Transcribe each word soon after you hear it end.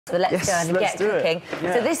So let's go and get cooking.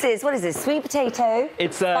 Yeah. So this is, what is this, sweet potato?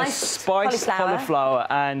 It's a spiced cauliflower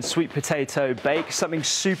and sweet potato bake, something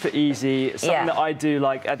super easy, something that I do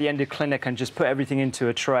like at the end of clinic and just put everything into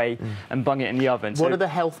a tray and bung it in the oven. What are the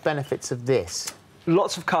health benefits of this?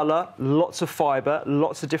 Lots of colour, lots of fibre,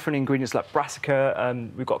 lots of different ingredients like brassica.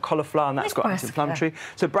 We've got cauliflower and that's got anti-inflammatory.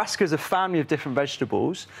 So brassica is a family of different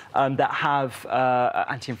vegetables that have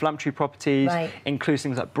anti-inflammatory properties, includes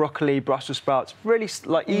things like broccoli, Brussels sprouts, really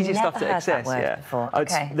like easy stuff to access.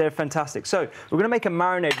 They're fantastic. So we're going to make a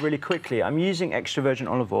marinade really quickly. I'm using extra virgin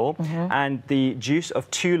olive oil and the juice of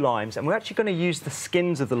 2 limes, and we're actually going to use the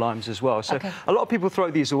skins of the limes as well. So a lot of people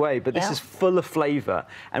throw these away, but this is full of flavour,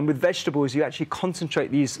 and with vegetables you actually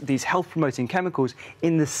concentrate these health-promoting chemicals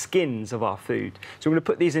in the skins of our food. So we're going to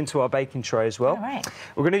put these into our baking tray as well.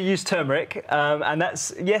 We're going to use turmeric, and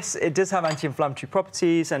that's, yes, it does have anti-inflammatory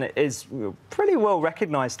properties, and it is pretty well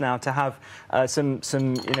recognised now to have some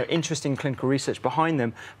interesting clinical research behind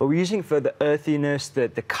them. But we're using it for the earthiness, the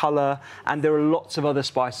colour, and there are lots of other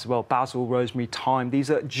spices as well: basil, rosemary, thyme.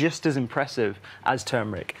 These are just as impressive as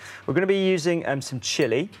turmeric. We're going to be using some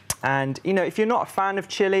chilli. And, you know, if you're not a fan of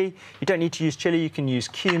chilli, you don't need to use chilli. You can use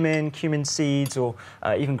cumin seeds, or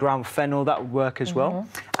even ground fennel. That would work as well.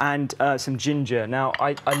 And some ginger. Now,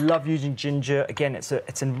 I love using ginger. Again, it's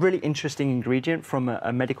a really interesting ingredient from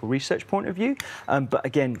a medical research point of view. But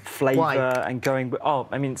again, flavour and going... Oh,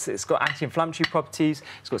 I mean, it's got anti-inflammatory properties.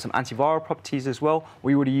 It's got some antiviral properties as well.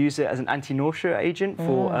 We would use it as an anti-nausea agent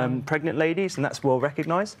for pregnant ladies, and that's well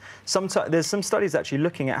recognised. There's some studies actually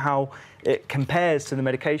looking at how it compares to the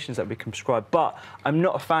medications that we can prescribe, but I'm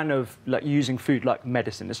not a fan of like using food like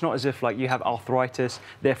medicine. It's not as if like you have arthritis,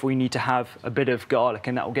 therefore you need to have a bit of garlic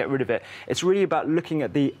and that will get rid of it. It's really about looking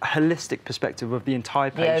at the holistic perspective of the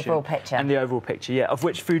entire patient. The overall picture. And the overall picture, yeah, of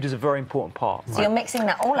which food is a very important part. So you're mixing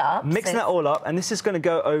that all up? Mixing that all up, and this is going to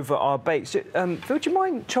go over our bake. So, Phil, would you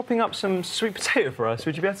mind chopping up some sweet potato for us?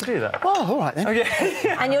 Would you be able to do that? Oh, all right then.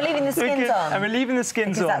 Okay. And you're leaving the skins on? And we're leaving the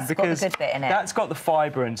skins on because got the good bit in it. That's got the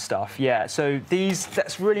fibre and stuff, yeah. So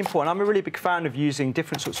that's really important. I'm a really big fan of using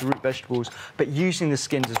different sorts of root vegetables, but using the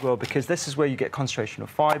skins as well, because this is where you get concentration of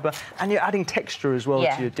fibre, and you're adding texture as well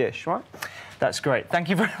to your dish, right? That's great. Thank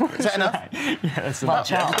you very much. Is that enough? Yeah, that's enough.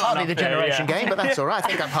 Hardly the generation game, but that's all right. I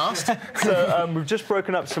think I passed. So we've just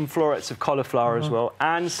broken up some florets of cauliflower as well,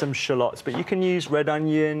 and some shallots. But you can use red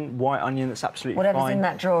onion, white onion. That's absolutely fine. Whatever's in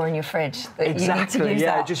that drawer in your fridge that you need to use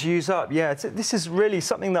up. Just use up. Yeah, this is really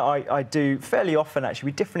something that I do fairly often actually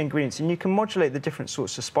with different ingredients, and you can modulate the different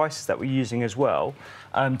sorts of spices that we're using as well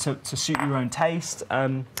to suit your own taste.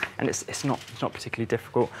 And it's not particularly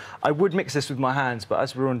difficult. I would mix this with my hands, but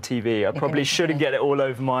as we're on TV, I probably shouldn't get it all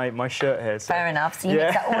over my shirt here. So. Fair enough. So you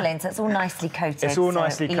mix that all in, so it's all nicely coated. It's all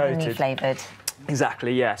nicely coated. Evenly flavoured.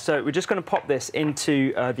 Exactly, yeah. So we're just going to pop this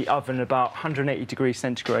into the oven about 180 degrees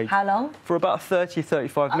centigrade. How long? For about 30,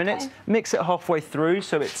 35 minutes. Mix it halfway through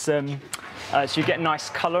so it's so you get nice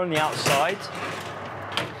colour on the outside.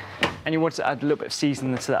 And you want to add a little bit of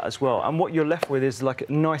seasoning to that as well. And what you're left with is like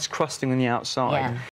a nice crusting on the outside.